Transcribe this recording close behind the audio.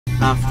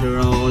After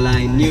all,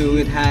 I knew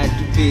it had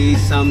to be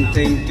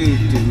something to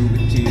do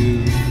with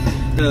you.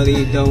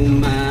 Really don't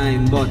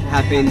mind what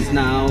happens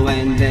now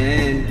and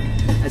then,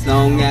 as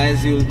long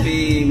as you'll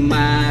be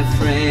my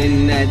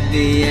friend at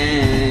the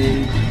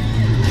end.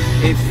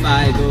 If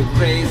I go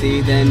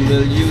crazy, then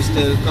will you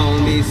still call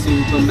me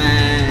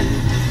Superman?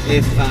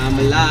 If I'm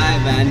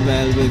alive and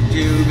well, would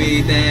you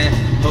be there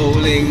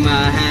holding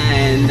my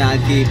hand? I'll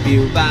keep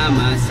you by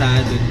my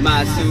side with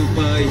my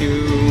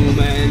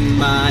superhuman,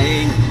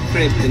 my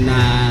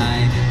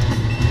kryptonite.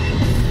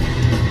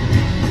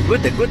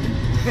 Good, good.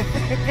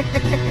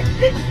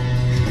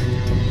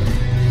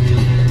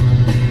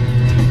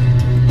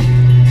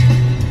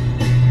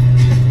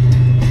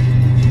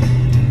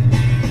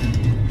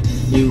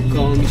 You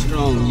call me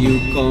strong,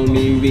 you call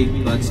me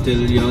weak, but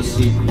still your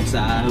secrets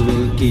I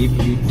will keep.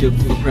 You took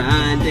for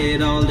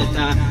granted all the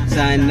times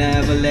I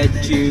never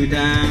let you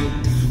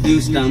down.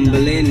 You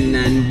stumble in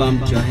and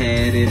bumped your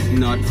head, if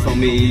not for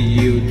me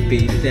you'd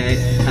be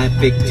dead. I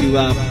picked you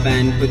up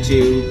and put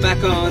you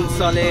back on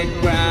solid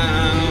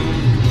ground.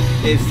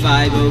 If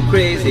I go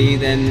crazy,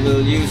 then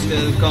will you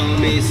still call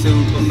me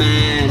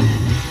Superman?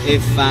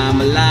 If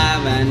I'm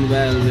alive and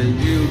well, will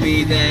you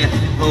be there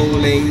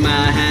holding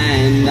my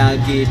hand?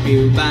 I'll keep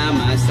you by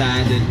my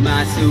side with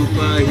my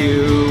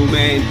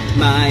superhuman,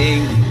 my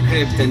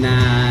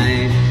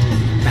kryptonite.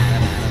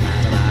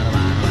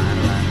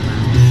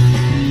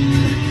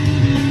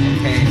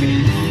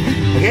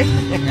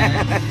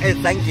 Okay?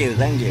 Thank you,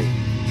 thank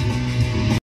you.